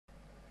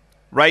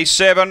Race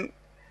 7.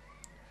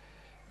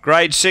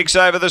 Grade 6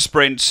 over the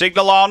sprint.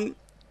 Signal on.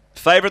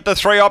 Favourite the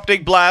 3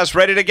 Optic Blast.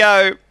 Ready to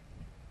go.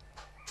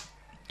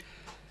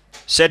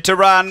 Set to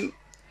run.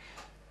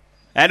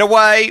 And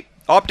away.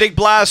 Optic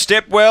Blast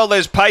step well.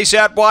 There's pace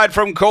out wide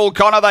from Cool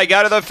Connor. They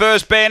go to the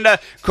first bend.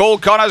 Cool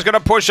Connor's going to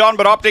push on,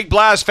 but Optic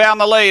Blast found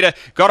the lead.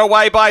 Got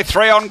away by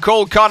 3 on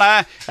Cool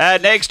Connor.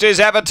 Next is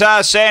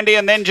Avatar Sandy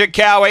and then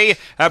Jacowie.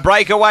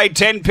 Breakaway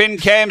 10-pin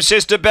Cam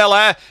Sister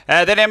Bella.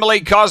 Then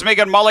Emily Cosmic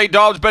and Molly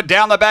Dobbs, but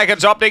down the back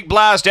it's Optic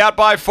Blast out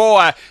by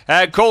 4.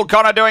 Cool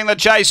Connor doing the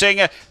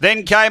chasing.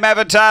 Then came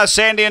Avatar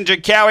Sandy and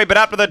Jacowie, but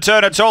up to the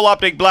turn it's all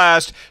Optic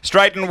Blast.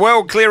 Straight and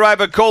well clear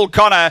over Cool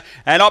Connor,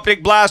 and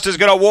Optic Blast is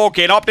going to walk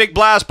in. Optic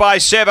Blast by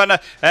 7.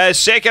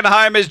 Second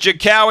home is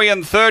Jacowie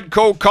and third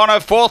Cool Connor.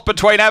 Fourth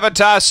between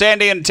Avatar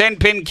Sandy and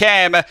 10-pin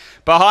Cam.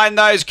 Behind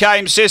those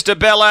came Sister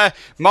Bella,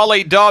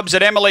 Molly Dobbs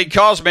and Emily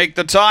Cosmic.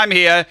 The time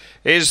here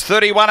is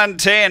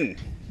 31:10.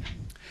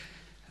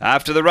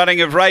 After the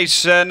running of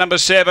race number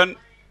 7,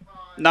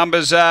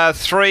 numbers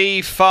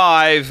 3,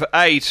 5,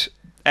 8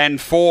 and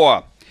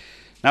 4.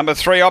 Number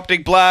 3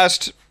 Optic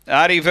Blast,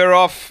 Artie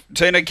Veroff,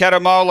 Tina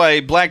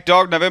Catamole, Black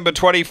Dog, November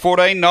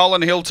 2014,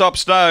 Nolan Hilltop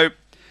Snow.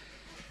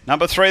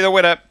 Number 3 the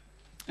winner,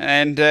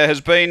 and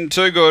has been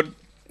too good.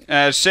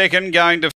 Second going to